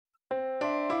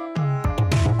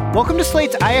Welcome to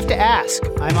Slate's I Have to Ask.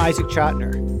 I'm Isaac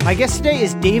Chotiner. My guest today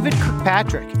is David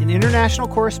Kirkpatrick, an international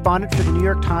correspondent for the New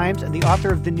York Times and the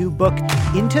author of the new book,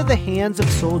 Into the Hands of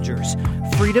Soldiers: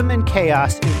 Freedom and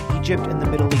Chaos in Egypt and the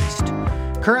Middle East.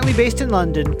 Currently based in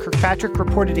London, Kirkpatrick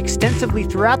reported extensively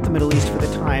throughout the Middle East for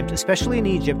the Times, especially in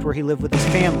Egypt, where he lived with his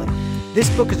family. This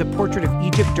book is a portrait of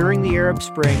Egypt during the Arab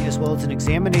Spring, as well as an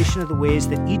examination of the ways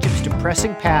that Egypt's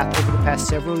depressing path over the past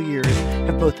several years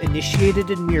have both initiated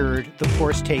and mirrored the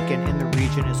course taken in the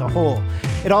region as a whole.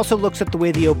 It also looks at the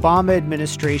way the Obama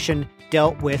administration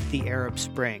dealt with the Arab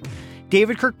Spring.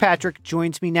 David Kirkpatrick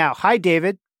joins me now. Hi,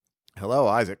 David. Hello,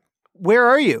 Isaac. Where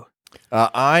are you?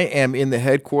 I am in the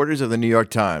headquarters of the New York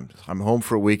Times. I'm home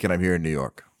for a week, and I'm here in New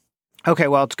York. Okay,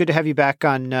 well, it's good to have you back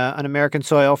on American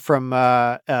soil from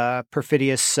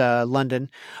perfidious London.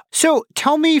 So,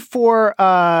 tell me for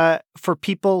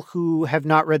people who have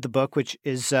not read the book, which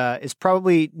is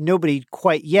probably nobody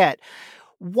quite yet,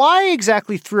 why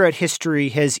exactly throughout history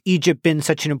has Egypt been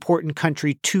such an important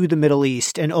country to the Middle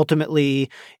East, and ultimately,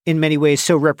 in many ways,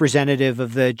 so representative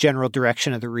of the general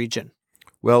direction of the region?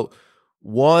 Well,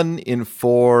 1 in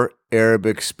 4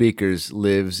 Arabic speakers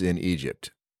lives in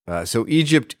Egypt. So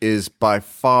Egypt is by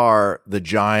far the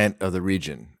giant of the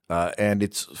region. And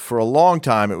it's, for a long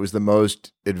time, it was the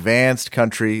most advanced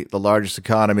country, the largest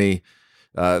economy,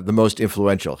 the most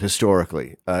influential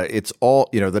historically. It's all,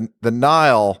 the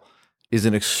Nile is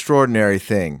an extraordinary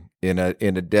thing in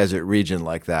a desert region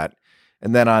like that.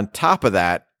 And then on top of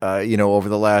that, over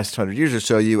the last 100 years or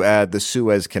so, you add the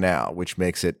Suez Canal, which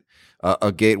makes it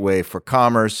a gateway for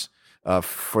commerce,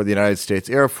 for the United States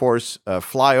Air Force,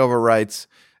 flyover rights,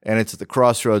 and it's at the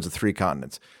crossroads of 3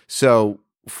 continents. So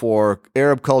for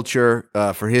Arab culture,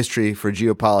 for history, for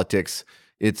geopolitics,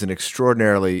 it's an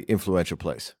extraordinarily influential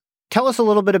place. Tell us a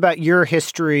little bit about your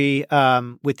history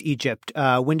with Egypt.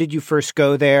 When did you first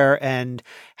go there, and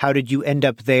how did you end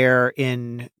up there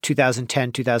in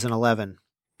 2010, 2011?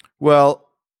 Well,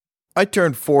 I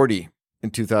turned 40 in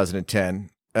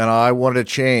 2010. And I wanted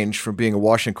to change from being a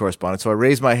Washington correspondent, so I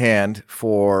raised my hand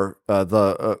for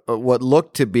what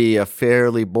looked to be a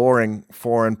fairly boring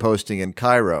foreign posting in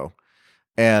Cairo.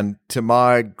 And to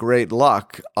my great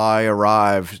luck, I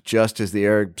arrived just as the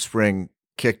Arab Spring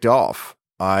kicked off.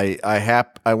 I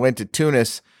went to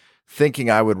Tunis thinking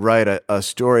I would write a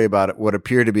story about what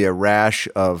appeared to be a rash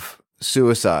of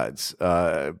suicides,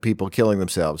 people killing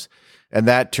themselves. And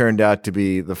that turned out to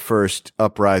be the first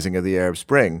uprising of the Arab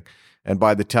Spring. And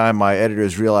by the time my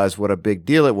editors realized what a big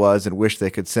deal it was and wished they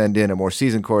could send in a more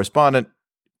seasoned correspondent,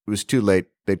 it was too late.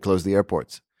 They'd closed the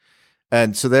airports.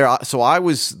 And so I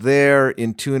was there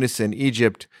in Tunis and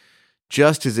Egypt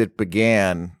just as it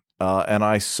began, and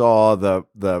I saw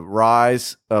the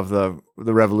rise of the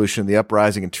revolution, the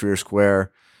uprising in Tahrir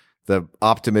Square, the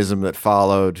optimism that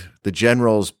followed, the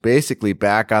generals basically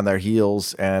back on their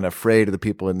heels and afraid of the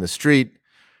people in the street.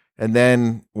 And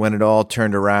then when it all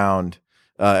turned around,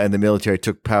 and the military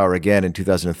took power again in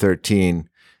 2013,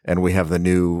 and we have the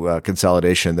new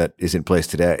consolidation that is in place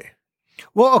today.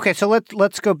 Well, okay, so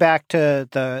let's go back to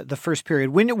the first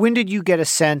period. When did you get a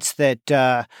sense that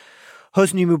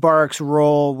Hosni Mubarak's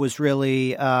role was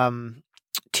really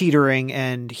teetering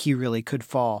and he really could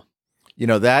fall?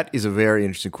 That is a very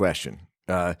interesting question.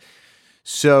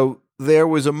 So there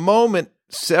was a moment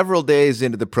several days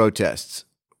into the protests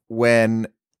when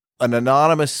an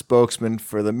anonymous spokesman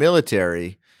for the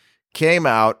military came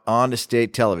out onto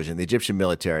state television, the Egyptian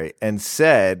military, and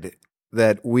said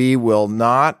that we will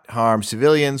not harm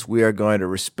civilians. We are going to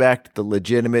respect the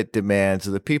legitimate demands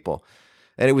of the people.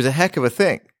 And it was a heck of a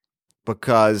thing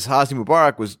because Hosni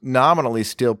Mubarak was nominally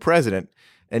still president,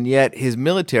 and yet his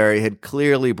military had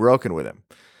clearly broken with him.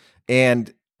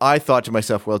 And I thought to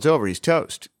myself, well, it's over. He's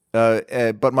toast.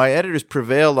 But my editors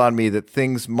prevailed on me that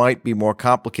things might be more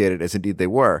complicated, as indeed they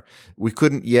were. We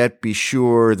couldn't yet be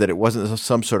sure that it wasn't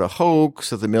some sort of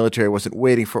hoax, that the military wasn't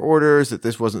waiting for orders, that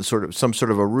this wasn't some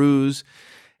sort of a ruse.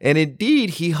 And indeed,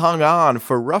 he hung on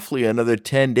for roughly another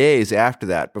 10 days after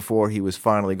that before he was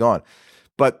finally gone.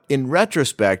 But in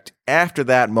retrospect, after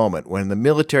that moment, when the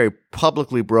military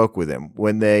publicly broke with him,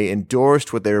 when they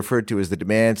endorsed what they referred to as the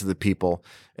demands of the people,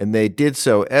 and they did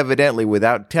so evidently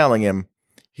without telling him,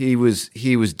 he was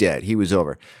dead. He was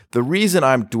over. The reason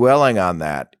I'm dwelling on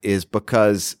that is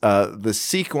because the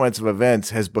sequence of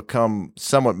events has become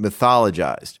somewhat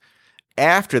mythologized.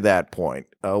 After that point,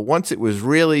 once it was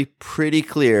really pretty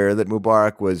clear that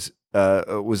Mubarak was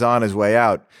on his way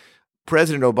out,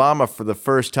 President Obama, for the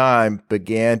first time,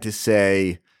 began to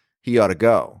say he ought to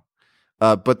go.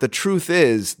 But the truth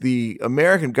is, the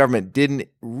American government didn't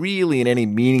really in any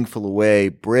meaningful way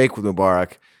break with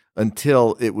Mubarak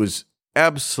until it was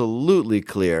absolutely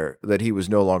clear that he was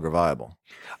no longer viable.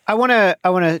 I want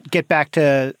to get back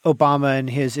to Obama and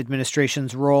his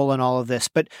administration's role in all of this,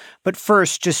 but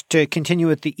first, just to continue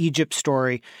with the Egypt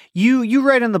story, you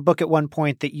write in the book at one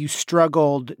point that you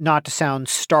struggled not to sound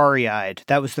starry-eyed.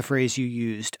 That was the phrase you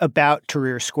used about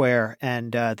Tahrir Square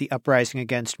and the uprising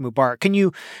against Mubarak. Can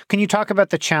you talk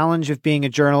about the challenge of being a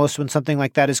journalist when something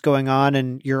like that is going on,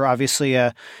 and you're obviously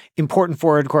a important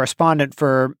foreign correspondent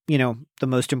for the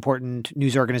most important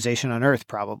news organization on earth,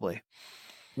 probably.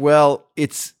 Well,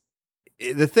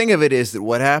 the thing of it is that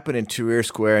what happened in Tahrir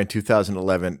Square in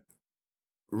 2011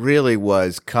 really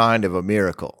was kind of a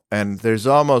miracle. And there's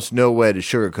almost no way to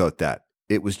sugarcoat that.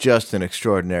 It was just an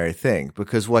extraordinary thing,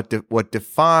 because what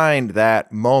defined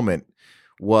that moment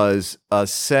was a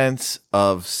sense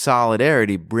of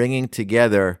solidarity, bringing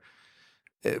together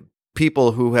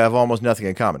people who have almost nothing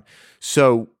in common.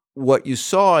 So what you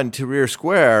saw in Tahrir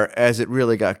Square as it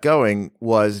really got going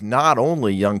was not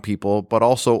only young people, but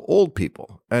also old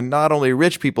people, and not only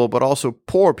rich people, but also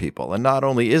poor people, and not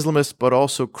only Islamists, but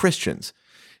also Christians.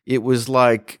 It was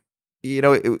like,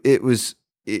 it was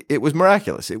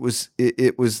miraculous. It was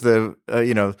the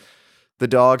the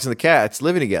dogs and the cats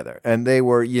living together, and they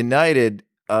were united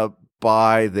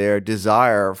by their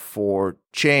desire for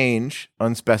change,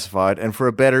 unspecified, and for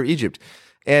a better Egypt.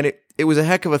 And it was a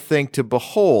heck of a thing to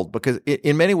behold, because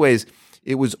in many ways,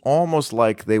 it was almost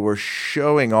like they were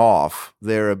showing off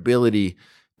their ability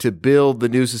to build the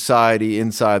new society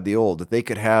inside the old, that they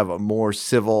could have a more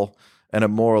civil and a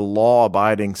more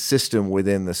law-abiding system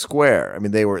within the square. I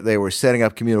mean, they were setting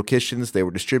up communal kitchens, they were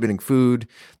distributing food,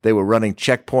 they were running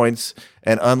checkpoints,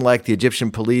 and unlike the Egyptian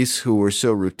police, who were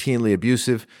so routinely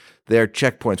abusive, their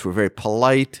checkpoints were very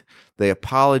polite. They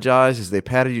apologized as they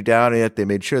patted you down, and yet they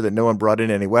made sure that no one brought in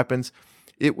any weapons.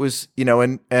 It was,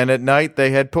 and at night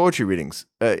they had poetry readings.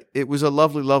 It was a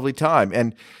lovely, lovely time.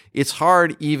 And it's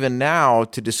hard even now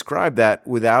to describe that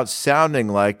without sounding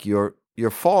like you're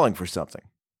falling for something.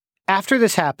 After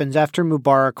this happens, after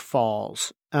Mubarak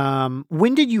falls,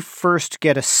 when did you first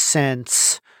get a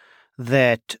sense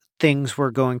that things were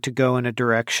going to go in a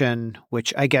direction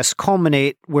which I guess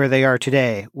culminate where they are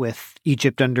today, with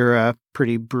Egypt under a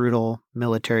pretty brutal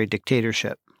military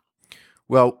dictatorship?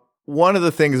 Well, one of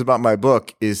the things about my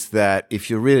book is that if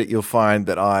you read it, you'll find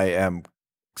that I am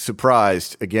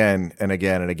surprised again and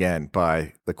again and again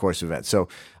by the course of events. So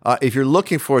if you're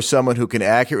looking for someone who can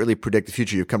accurately predict the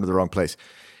future, you've come to the wrong place.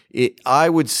 I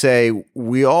would say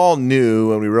we all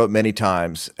knew, and we wrote many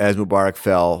times as Mubarak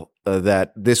fell,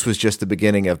 that this was just the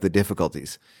beginning of the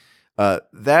difficulties.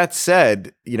 That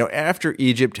said, after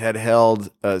Egypt had held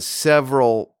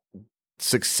several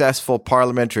successful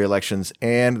parliamentary elections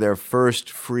and their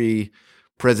first free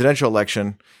presidential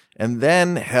election, and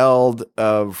then held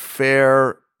a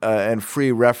fair and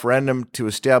free referendum to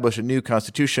establish a new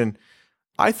constitution,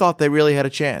 I thought they really had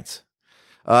a chance.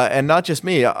 And not just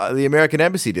me, the American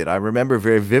embassy did. I remember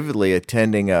very vividly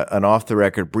attending an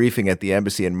off-the-record briefing at the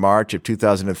embassy in March of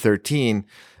 2013,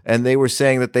 and they were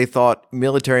saying that they thought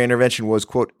military intervention was,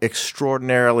 quote,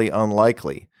 extraordinarily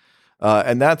unlikely.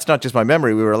 And that's not just my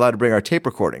memory. We were allowed to bring our tape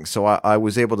recordings, so I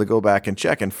was able to go back and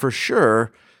check. And for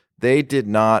sure, they did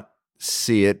not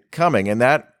see it coming. And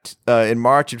that, in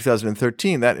March of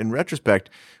 2013, that, in retrospect,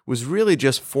 was really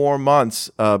just 4 months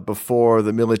before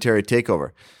the military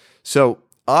takeover. So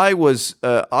I was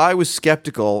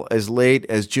skeptical as late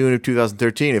as June of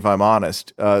 2013, if I'm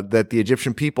honest, that the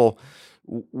Egyptian people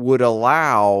would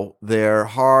allow their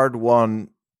hard-won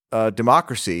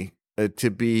democracy to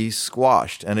be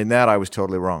squashed. And in that, I was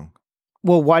totally wrong.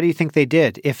 Well, why do you think they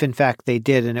did, if in fact they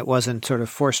did and it wasn't sort of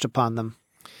forced upon them?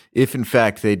 If in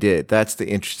fact they did, that's the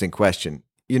interesting question.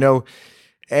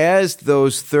 As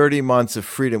those 30 months of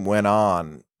freedom went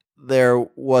on, there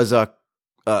was a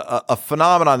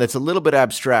phenomenon that's a little bit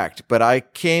abstract, but I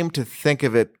came to think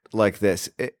of it like this.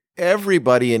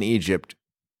 Everybody in Egypt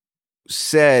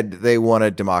said they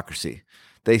wanted democracy.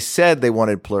 They said they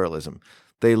wanted pluralism.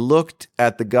 They looked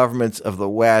at the governments of the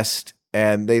West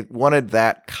and they wanted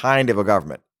that kind of a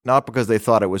government, not because they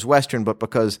thought it was Western, but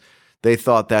because they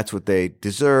thought that's what they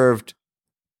deserved.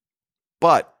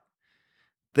 But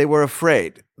they were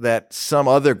afraid that some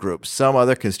other group, some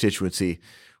other constituency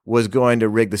was going to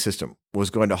rig the system,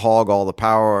 was going to hog all the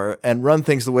power and run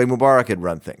things the way Mubarak had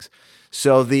run things.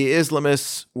 So the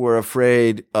Islamists were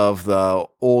afraid of the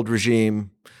old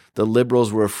regime. The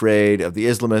liberals were afraid of the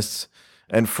Islamists.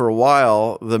 And for a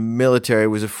while, the military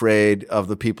was afraid of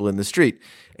the people in the street.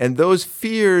 And those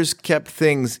fears kept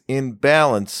things in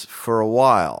balance for a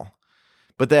while.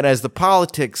 But then as the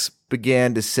politics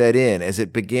began to set in, as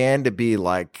it began to be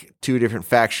like two different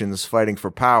factions fighting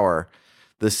for power,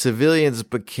 the civilians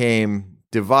became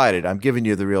divided. I'm giving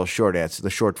you the real short answer, the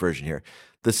short version here.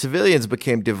 The civilians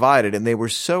became divided, and they were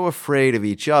so afraid of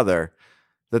each other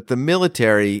that the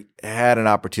military had an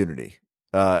opportunity.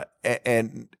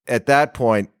 And at that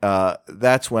point,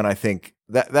 that's when I think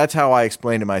that's how I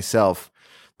explained to myself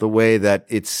the way that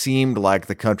it seemed like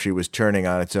the country was turning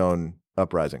on its own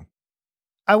uprising.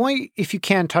 I want you, if you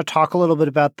can, to talk a little bit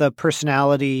about the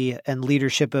personality and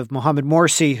leadership of Mohamed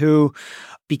Morsi, who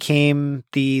became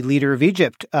the leader of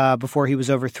Egypt before he was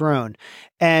overthrown.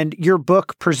 And your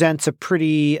book presents a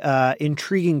pretty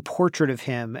intriguing portrait of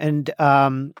him, and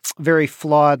very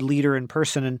flawed leader in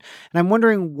person. And I'm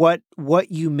wondering what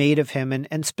you made of him,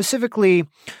 and specifically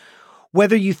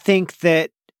whether you think that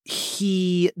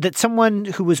someone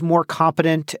who was more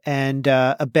competent and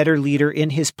a better leader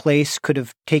in his place could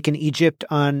have taken Egypt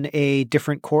on a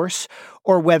different course,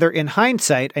 or whether in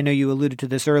hindsight, I know you alluded to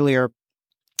this earlier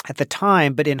at the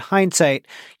time, but in hindsight,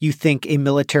 you think a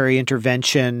military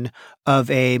intervention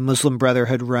of a Muslim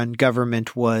Brotherhood-run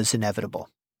government was inevitable.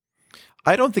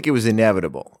 I don't think it was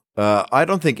inevitable. I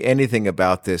don't think anything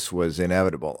about this was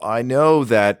inevitable. I know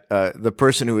that the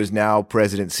person who is now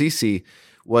President Sisi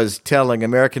was telling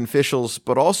American officials,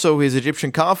 but also his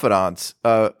Egyptian confidants,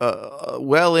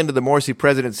 well into the Morsi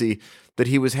presidency, that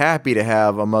he was happy to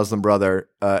have a Muslim brother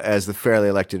as the fairly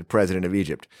elected president of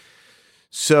Egypt.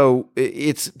 So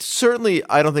it's certainly,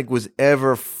 I don't think, was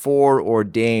ever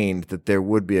foreordained that there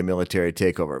would be a military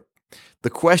takeover. The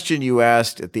question you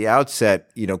asked at the outset,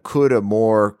 could a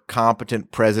more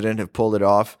competent president have pulled it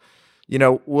off?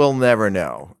 We'll never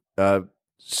know.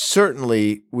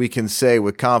 Certainly, we can say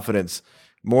with confidence,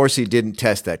 Morsi didn't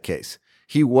test that case.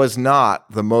 He was not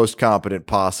the most competent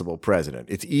possible president.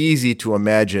 It's easy to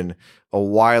imagine a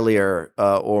wilier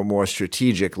or more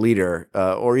strategic leader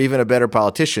or even a better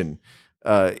politician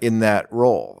in that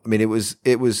role. I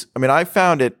mean, I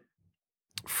found it,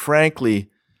 frankly,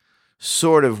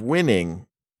 sort of winning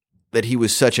that he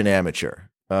was such an amateur.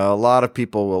 A lot of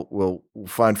people will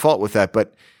find fault with that,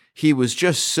 but he was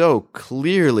just so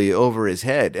clearly over his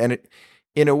head. And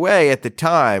in a way, at the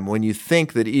time, when you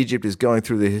think that Egypt is going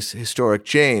through this historic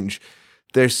change,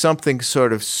 there's something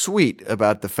sort of sweet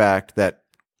about the fact that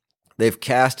they've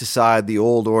cast aside the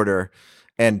old order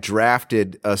and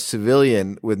drafted a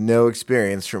civilian with no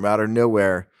experience from out of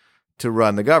nowhere to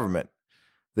run the government.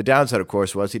 The downside, of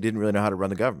course, was he didn't really know how to run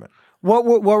the government. What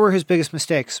were his biggest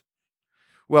mistakes?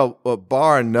 Well,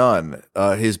 bar none,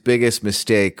 his biggest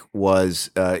mistake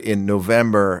was in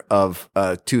November of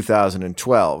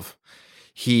 2012.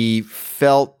 He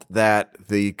felt that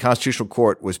the Constitutional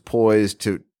Court was poised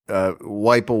to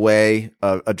wipe away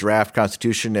a draft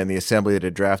constitution and the assembly that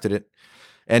had drafted it.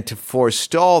 And to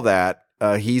forestall that,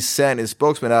 he sent his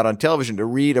spokesman out on television to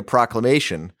read a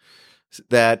proclamation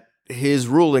that his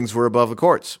rulings were above the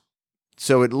courts.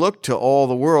 So it looked to all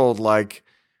the world like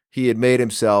he had made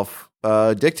himself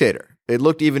a dictator. It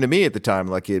looked even to me at the time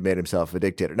like he had made himself a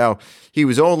dictator. Now, he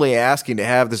was only asking to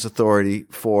have this authority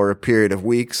for a period of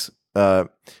weeks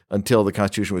until the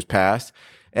Constitution was passed.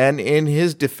 And in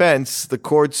his defense, the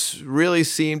courts really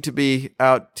seemed to be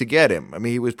out to get him. I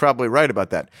mean, he was probably right about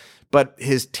that. But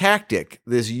his tactic,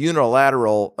 this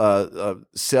unilateral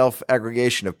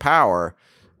self-aggregation of power,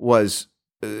 was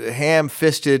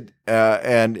ham-fisted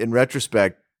and, in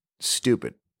retrospect,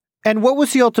 stupid. And what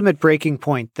was the ultimate breaking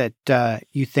point that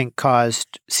you think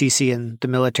caused Sisi and the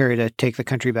military to take the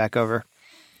country back over?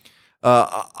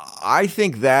 I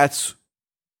think that's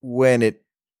when it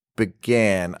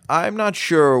began. I'm not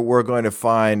sure we're going to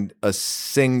find a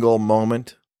single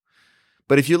moment.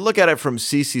 But if you look at it from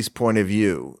Sisi's point of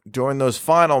view, during those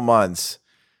final months,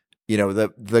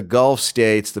 the Gulf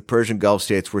states, the Persian Gulf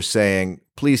states were saying,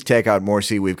 please take out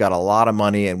Morsi. We've got a lot of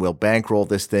money and we'll bankroll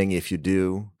this thing if you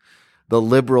do. The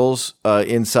liberals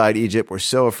inside Egypt were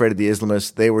so afraid of the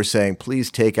Islamists, they were saying, please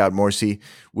take out Morsi.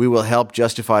 We will help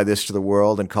justify this to the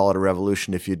world and call it a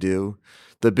revolution if you do.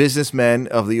 The businessmen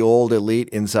of the old elite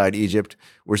inside Egypt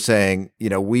were saying,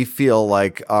 we feel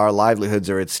like our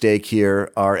livelihoods are at stake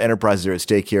here. Our enterprises are at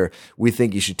stake here. We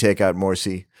think you should take out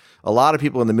Morsi. A lot of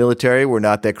people in the military were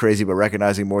not that crazy about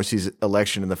recognizing Morsi's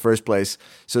election in the first place.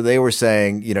 So they were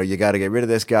saying, you got to get rid of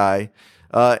this guy.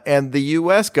 And the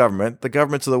U.S. government, the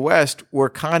governments of the West, were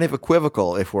kind of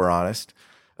equivocal, if we're honest.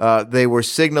 They were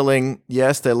signaling,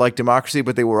 yes, they like democracy,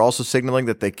 but they were also signaling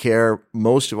that they care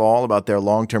most of all about their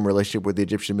long-term relationship with the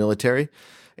Egyptian military,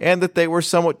 and that they were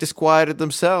somewhat disquieted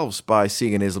themselves by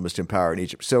seeing an Islamist in power in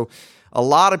Egypt. So a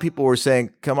lot of people were saying,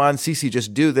 come on, Sisi,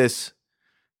 just do this.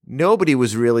 Nobody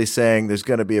was really saying there's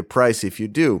going to be a price if you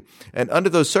do. And under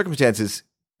those circumstances,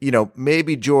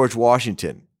 maybe George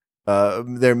Washington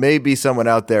There may be someone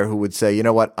out there who would say, you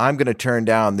know what, I'm going to turn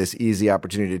down this easy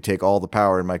opportunity to take all the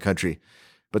power in my country.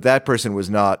 But that person was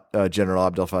not General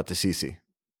Abdel Fattah Sisi.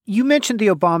 You mentioned the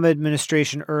Obama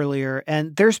administration earlier,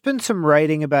 and there's been some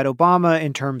writing about Obama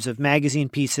in terms of magazine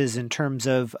pieces, in terms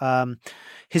of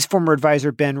his former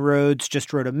advisor, Ben Rhodes,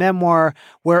 just wrote a memoir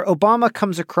where Obama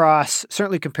comes across,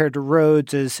 certainly compared to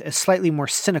Rhodes, as slightly more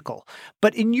cynical.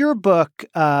 But in your book,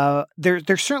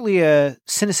 there's certainly a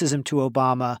cynicism to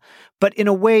Obama, but in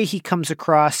a way he comes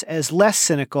across as less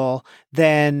cynical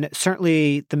than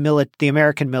certainly the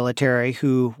American military,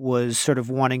 who was sort of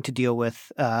wanting to deal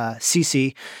with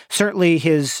Sisi, certainly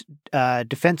his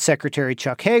defense secretary,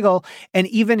 Chuck Hagel, and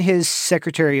even his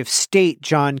Secretary of State,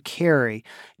 John Kerry.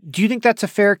 Do you think that's a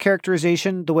fair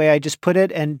characterization, the way I just put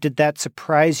it? And did that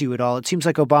surprise you at all? It seems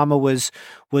like Obama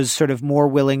was sort of more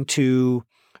willing to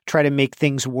try to make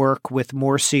things work with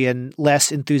Morsi and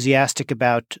less enthusiastic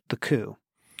about the coup.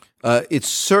 It's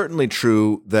certainly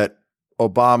true that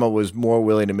Obama was more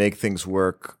willing to make things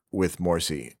work with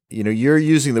Morsi. You know, you're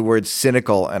using the word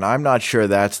cynical, and I'm not sure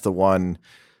that's the one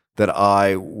that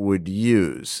I would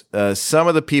use. Some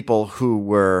of the people who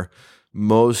were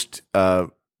most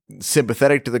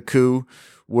sympathetic to the coup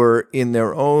were in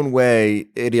their own way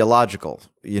ideological.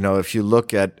 You know, if you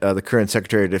look at the current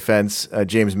Secretary of Defense,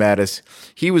 James Mattis,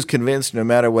 he was convinced, no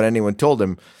matter what anyone told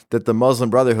him, that the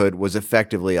Muslim Brotherhood was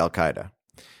effectively Al-Qaeda.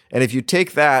 And if you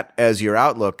take that as your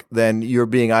outlook, then you're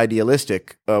being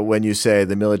idealistic when you say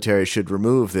the military should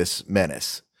remove this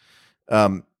menace.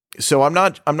 So I'm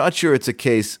not sure it's a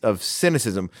case of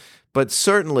cynicism, but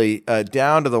certainly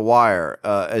down to the wire,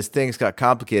 as things got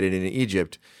complicated in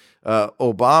Egypt,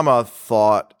 Obama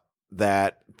thought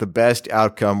that the best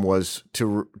outcome was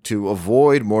to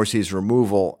avoid Morsi's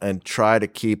removal and try to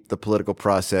keep the political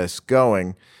process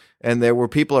going. And there were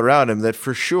people around him that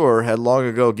for sure had long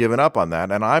ago given up on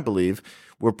that. And I believe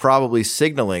were probably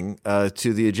signaling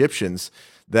to the Egyptians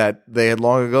that they had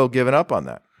long ago given up on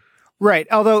that. Right.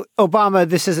 Although Obama,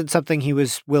 this isn't something he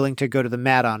was willing to go to the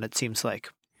mat on, it seems like.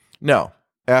 No.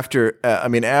 After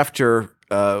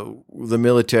the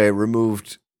military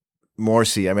removed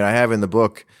Morsi, I have in the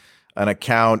book an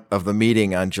account of the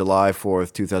meeting on July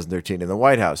 4th, 2013 in the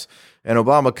White House. And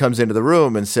Obama comes into the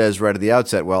room and says right at the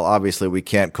outset, well, obviously we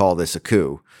can't call this a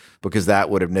coup because that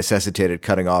would have necessitated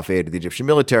cutting off aid to the Egyptian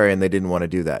military, and they didn't want to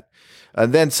do that.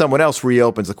 And then someone else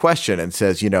reopens the question and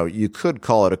says, you know, you could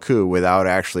call it a coup without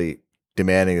actually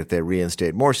demanding that they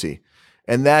reinstate Morsi.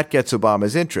 And that gets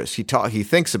Obama's interest. He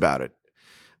thinks about it.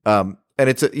 And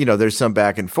it's, there's some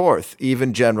back and forth.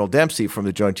 Even General Dempsey from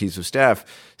the Joint Chiefs of Staff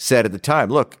said at the time,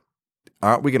 look,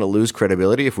 aren't we going to lose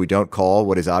credibility if we don't call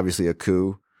what is obviously a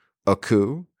coup a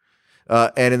coup?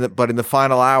 But in the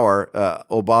final hour,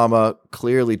 Obama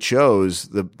clearly chose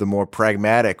the more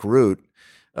pragmatic route,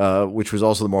 which was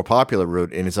also the more popular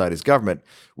route inside his government,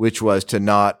 which was to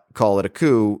not call it a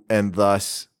coup and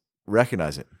thus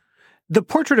recognize it. The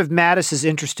portrait of Mattis is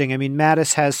interesting.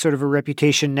 Mattis has sort of a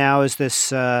reputation now as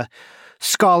this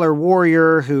scholar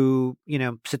warrior who,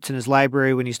 sits in his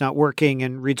library when he's not working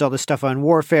and reads all this stuff on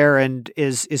warfare and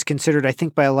is considered, I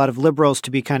think, by a lot of liberals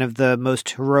to be kind of the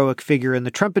most heroic figure in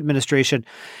the Trump administration.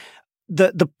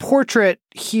 The portrait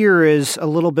here is a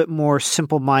little bit more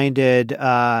simple-minded,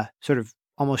 sort of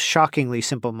almost shockingly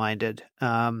simple-minded.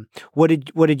 What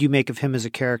did you make of him as a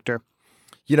character?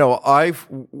 I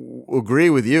agree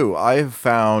with you. I have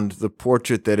found the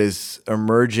portrait that is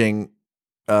emerging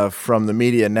from the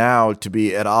media now to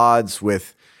be at odds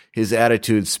with his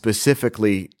attitude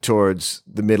specifically towards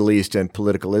the Middle East and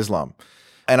political Islam.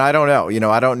 And I don't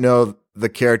know. I don't know the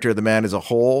character of the man as a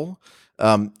whole.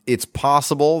 It's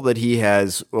possible that he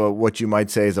has what you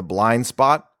might say is a blind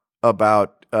spot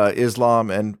about Islam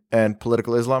and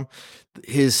political Islam.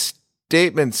 His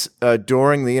statements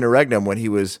during the interregnum, when he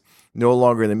was no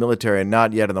longer in the military and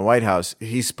not yet in the White House,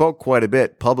 he spoke quite a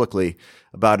bit publicly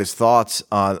about his thoughts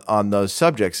on those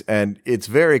subjects. And it's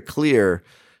very clear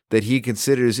that he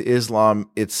considers Islam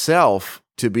itself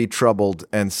to be troubled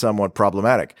and somewhat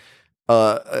problematic.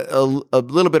 A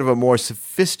little bit of a more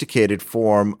sophisticated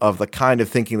form of the kind of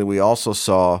thinking that we also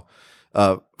saw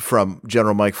from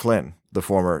General Mike Flynn, the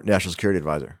former National Security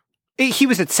Advisor. He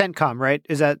was at CENTCOM, right?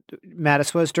 Is that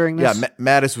Mattis was during this? Yeah,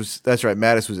 Mattis was. That's right.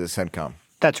 Mattis was at CENTCOM.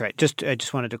 That's right. I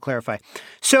just wanted to clarify.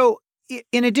 So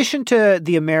in addition to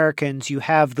the Americans, you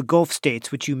have the Gulf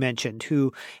states, which you mentioned,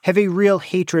 who have a real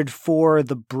hatred for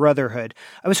the Brotherhood.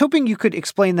 I was hoping you could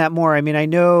explain that more. I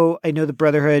know the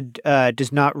Brotherhood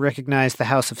does not recognize the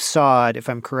House of Saud, if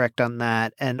I'm correct on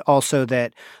that, and also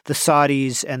that the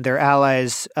Saudis and their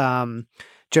allies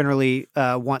generally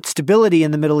want stability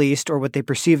in the Middle East, or what they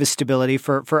perceive as stability,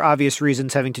 for obvious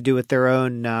reasons having to do with their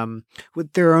own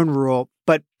rule.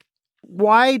 But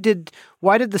why did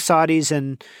the Saudis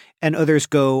and others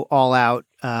go all out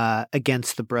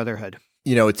against the Brotherhood?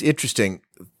 It's interesting.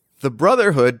 The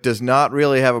Brotherhood does not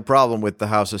really have a problem with the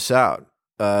House of Saud.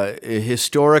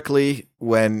 Historically,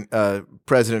 when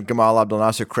President Gamal Abdel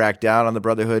Nasser cracked down on the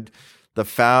Brotherhood,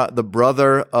 the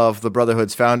brother of the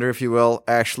Brotherhood's founder, if you will,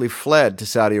 actually fled to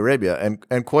Saudi Arabia,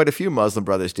 and quite a few Muslim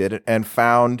brothers did, and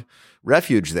found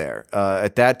refuge there.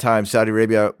 At that time, Saudi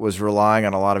Arabia was relying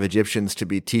on a lot of Egyptians to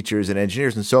be teachers and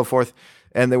engineers and so forth,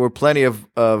 and there were plenty of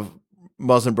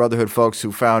Muslim Brotherhood folks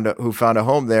who found a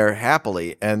home there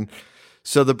happily. And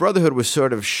so the Brotherhood was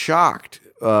sort of shocked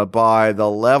by the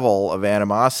level of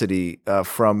animosity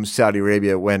from Saudi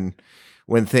Arabia when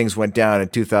things went down in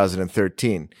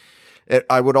 2013.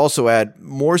 I would also add,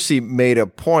 Morsi made a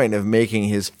point of making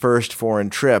his first foreign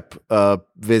trip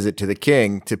visit to the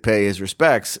king to pay his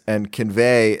respects and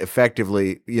convey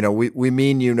effectively, we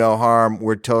mean you no harm.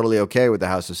 We're totally okay with the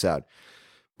House of Saud.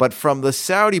 But from the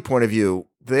Saudi point of view,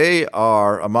 they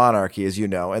are a monarchy, as you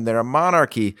know, and they're a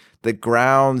monarchy that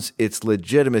grounds its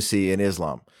legitimacy in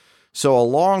Islam. So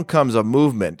along comes a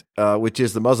movement, which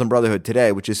is the Muslim Brotherhood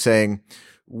today, which is saying,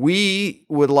 we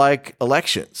would like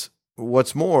elections.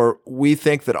 What's more, we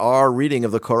think that our reading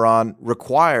of the Quran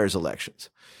requires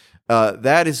elections.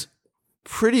 That is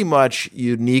pretty much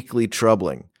uniquely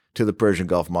troubling to the Persian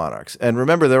Gulf monarchs. And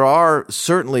remember, there are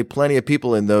certainly plenty of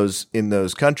people in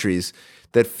those countries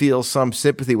that feel some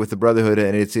sympathy with the Brotherhood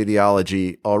and its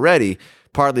ideology already,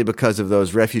 partly because of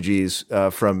those refugees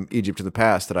from Egypt in the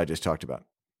past that I just talked about.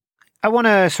 I want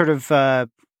to sort of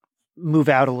move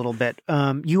out a little bit.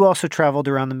 You also traveled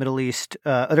around the Middle East,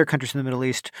 other countries in the Middle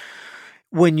East,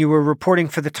 when you were reporting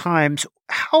for the Times.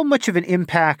 How much of an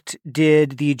impact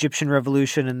did the Egyptian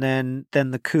revolution and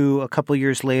then the coup a couple of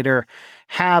years later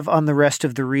have on the rest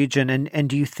of the region? And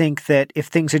do you think that if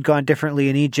things had gone differently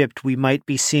in Egypt, we might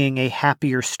be seeing a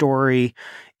happier story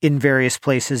in various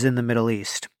places in the Middle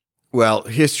East? Well,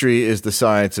 history is the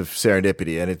science of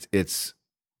serendipity, and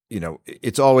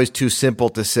it's always too simple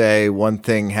to say one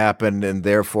thing happened and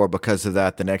therefore because of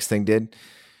that the next thing did.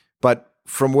 But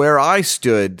from where I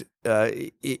stood,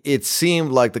 it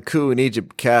seemed like the coup in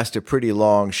Egypt cast a pretty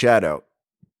long shadow.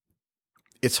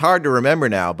 It's hard to remember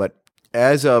now, but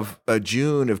as of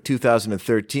June of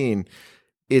 2013,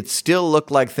 it still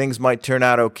looked like things might turn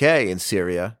out okay in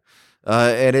Syria,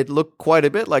 and it looked quite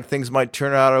a bit like things might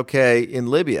turn out okay in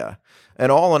Libya.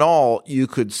 And all in all, you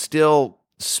could still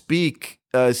speak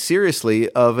seriously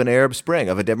of an Arab Spring,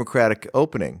 of a democratic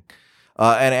opening.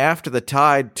 And after the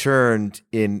tide turned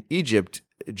in Egypt,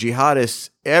 jihadists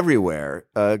everywhere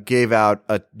gave out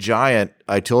a giant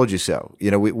 "I told you so."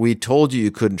 We told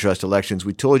you couldn't trust elections.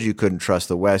 We told you couldn't trust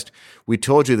the West. We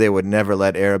told you they would never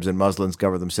let Arabs and Muslims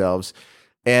govern themselves.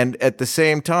 And at the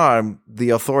same time, the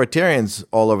authoritarians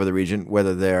all over the region,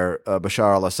 whether they're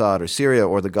Bashar al-Assad or Syria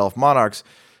or the Gulf monarchs,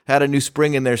 had a new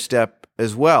spring in their step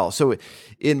as well. So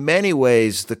in many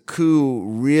ways, the coup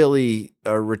really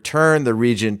returned the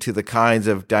region to the kinds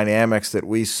of dynamics that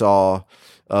we saw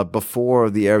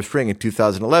before the Arab Spring in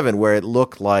 2011, where it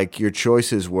looked like your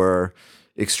choices were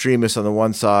extremists on the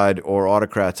one side or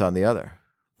autocrats on the other.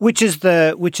 Which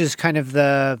is kind of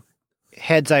the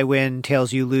heads I win,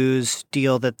 tails you lose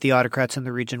deal that the autocrats in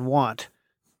the region want.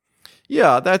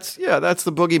 Yeah, that's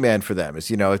the boogeyman for them.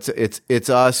 It's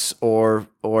us or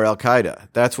Al Qaeda.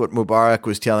 That's what Mubarak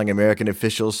was telling American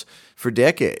officials for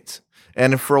decades.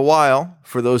 And for a while,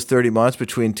 for those 30 months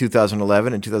between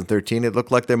 2011 and 2013, it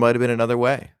looked like there might have been another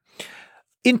way.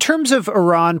 In terms of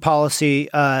Iran policy,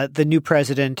 the new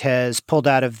president has pulled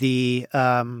out of the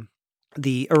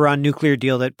Iran nuclear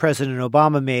deal that President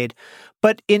Obama made,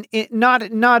 but not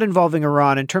involving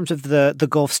Iran. In terms of the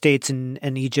Gulf states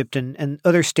and Egypt and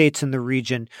other states in the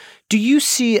region, do you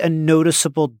see a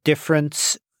noticeable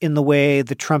difference in the way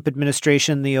the Trump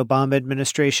administration, the Obama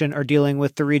administration are dealing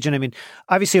with the region? I mean,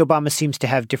 obviously Obama seems to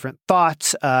have different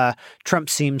thoughts. Trump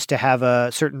seems to have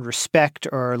a certain respect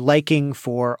or liking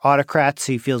for autocrats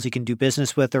he feels he can do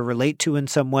business with or relate to in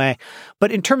some way.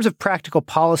 But in terms of practical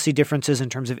policy differences, in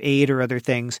terms of aid or other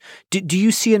things, do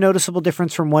you see a noticeable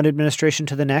difference from one administration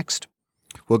to the next?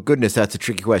 Well, goodness, that's a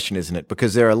tricky question, isn't it?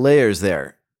 Because there are layers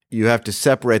there. You have to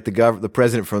separate the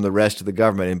president from the rest of the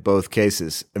government in both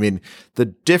cases. I mean, the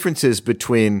differences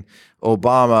between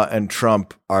Obama and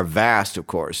Trump are vast, of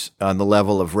course, on the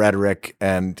level of rhetoric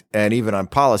and even on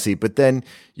policy. But then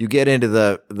you get into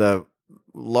the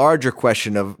larger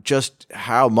question of just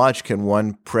how much can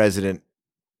one president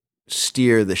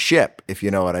steer the ship, if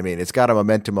you know what I mean. It's got a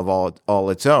momentum of all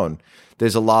its own.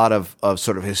 There's a lot of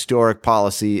sort of historic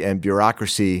policy and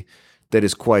bureaucracy that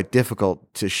is quite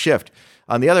difficult to shift.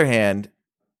 On the other hand,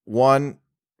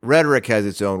 rhetoric has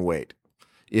its own weight.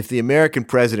 If the American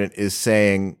president is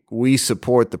saying, we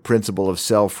support the principle of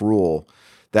self-rule,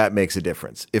 that makes a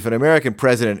difference. If an American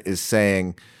president is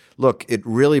saying, look, it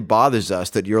really bothers us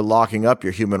that you're locking up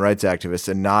your human rights activists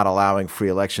and not allowing free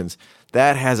elections,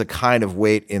 that has a kind of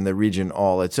weight in the region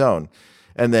all its own.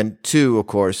 And then two, of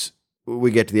course,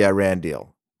 we get to the Iran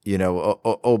deal. You know,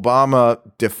 Obama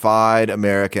defied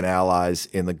American allies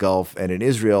in the Gulf and in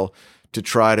Israel to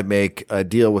try to make a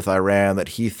deal with Iran that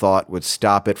he thought would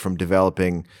stop it from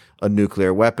developing a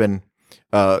nuclear weapon.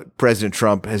 President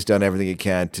Trump has done everything he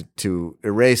can to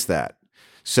erase that.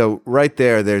 So right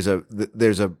there's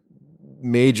a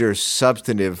major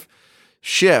substantive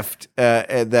shift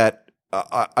that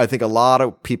I think a lot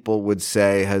of people would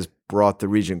say has brought the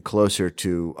region closer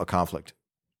to a conflict.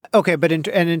 Okay, but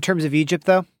in terms of Egypt,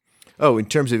 though? Oh, in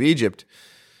terms of Egypt,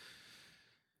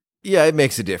 yeah, it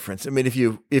makes a difference. I mean, if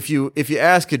you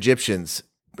ask Egyptians,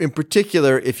 in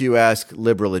particular, if you ask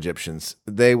liberal Egyptians,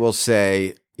 they will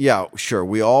say, yeah, sure,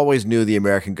 we always knew the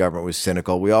American government was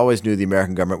cynical. We always knew the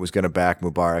American government was going to back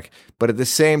Mubarak. But at the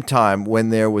same time, when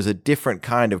there was a different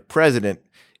kind of president,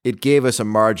 it gave us a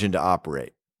margin to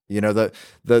operate. You know,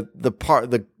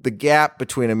 the gap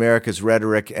between America's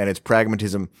rhetoric and its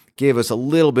pragmatism gave us a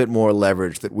little bit more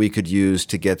leverage that we could use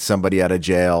to get somebody out of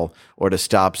jail or to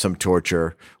stop some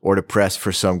torture or to press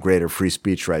for some greater free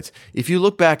speech rights. If you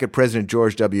look back at President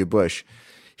George W. Bush,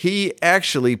 he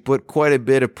actually put quite a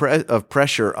bit of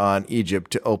pressure on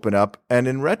Egypt to open up. And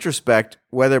in retrospect,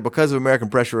 whether because of American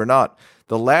pressure or not,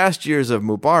 the last years of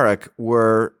Mubarak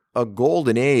were a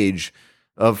golden age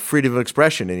of freedom of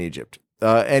expression in Egypt.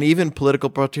 And even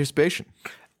political participation.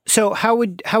 So, how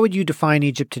would you define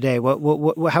Egypt today?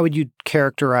 How would you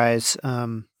characterize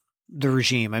the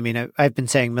regime? I mean, I've been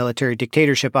saying military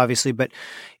dictatorship, obviously, but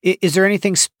is there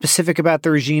anything specific about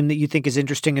the regime that you think is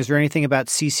interesting? Is there anything about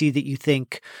Sisi that you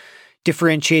think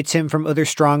differentiates him from other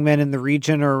strongmen in the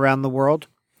region or around the world?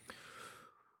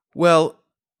 Well,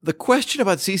 the question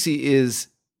about Sisi is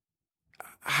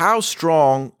how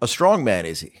strong a strongman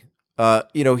is he?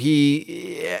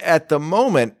 He at the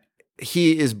moment,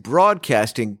 he is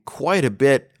broadcasting quite a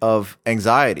bit of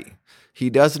anxiety. He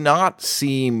does not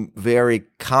seem very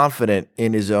confident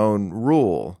in his own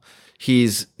rule.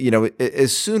 He's,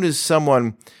 as soon as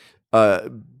someone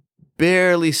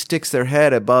barely sticks their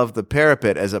head above the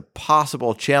parapet as a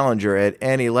possible challenger at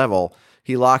any level,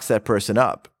 he locks that person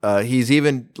up. He's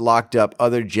even locked up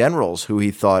other generals who he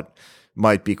thought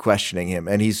might be questioning him.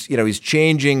 And he's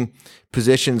changing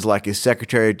positions like his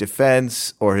Secretary of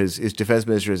Defense or his defense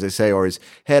minister, as they say, or his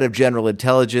head of general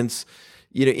intelligence,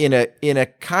 in a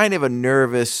kind of a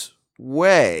nervous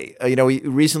way. He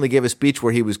recently gave a speech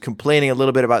where he was complaining a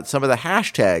little bit about some of the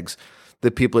hashtags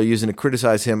that people are using to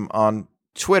criticize him on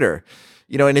Twitter.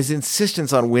 And his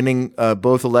insistence on winning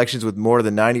both elections with more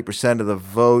than 90% of the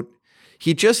vote.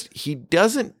 He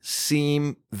doesn't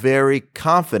seem very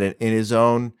confident in his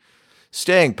own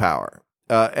staying power.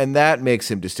 And that makes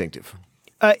him distinctive.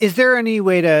 Is there any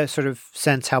way to sort of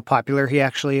sense how popular he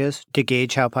actually is, to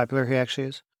gauge how popular he actually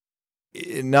is?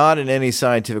 Not in any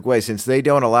scientific way, since they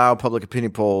don't allow public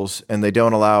opinion polls and they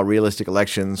don't allow realistic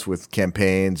elections with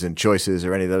campaigns and choices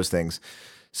or any of those things.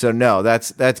 So no,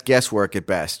 that's guesswork at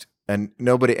best. And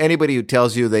anybody who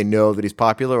tells you they know that he's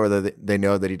popular or that they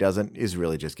know that he doesn't is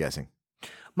really just guessing.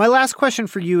 My last question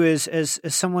for you is, as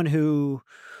someone who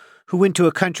went to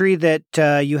a country that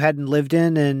you hadn't lived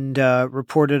in and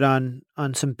reported on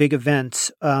some big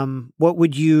events, what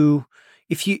would you,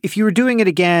 if you were doing it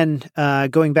again,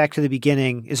 going back to the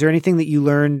beginning, is there anything that you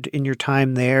learned in your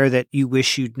time there that you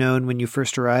wish you'd known when you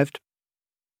first arrived?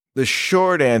 The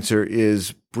short answer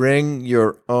is bring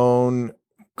your own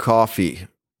coffee,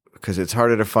 because it's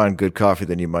harder to find good coffee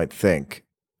than you might think.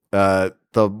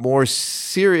 The more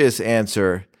serious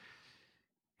answer,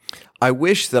 I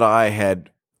wish that I had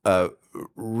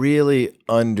really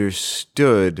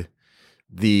understood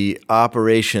the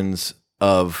operations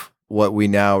of what we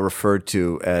now refer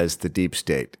to as the deep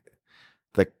state,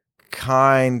 the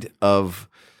kind of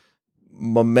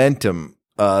momentum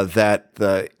that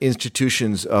the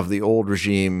institutions of the old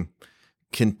regime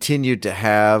continued to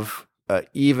have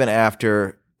even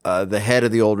after the head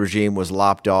of the old regime was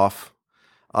lopped off.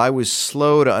 I was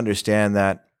slow to understand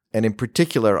that. And in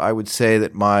particular, I would say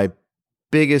that my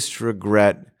biggest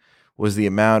regret was the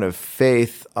amount of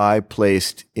faith I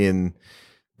placed in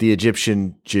the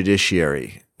Egyptian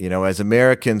judiciary. As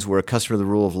Americans, we're accustomed to the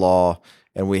rule of law,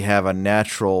 and we have a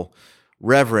natural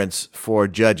reverence for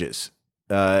judges.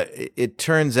 It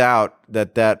turns out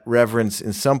that reverence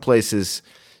in some places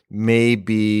may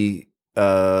be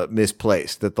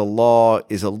misplaced, that the law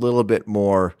is a little bit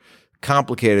more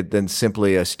complicated than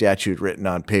simply a statute written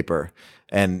on paper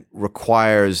and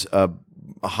requires a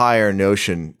higher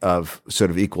notion of sort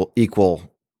of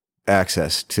equal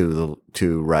access to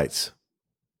rights.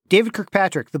 David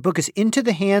Kirkpatrick, the book is Into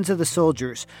the Hands of the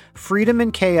Soldiers, Freedom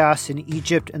and Chaos in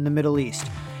Egypt and the Middle East.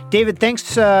 David, thanks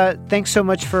so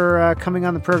much for coming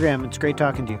on the program. It's great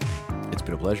talking to you. It's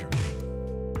been a pleasure.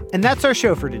 And that's our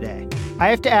show for today. I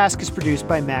Have to Ask is produced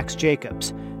by Max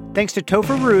Jacobs. Thanks to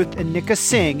Topher Ruth and Nika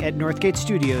Singh at Northgate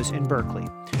Studios in Berkeley.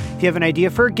 If you have an idea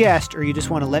for a guest or you just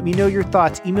want to let me know your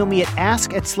thoughts, email me at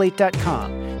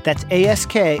ask@slate.com. That's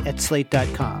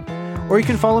ask@slate.com. Or you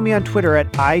can follow me on Twitter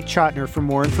at iChotner for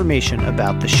more information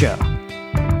about the show.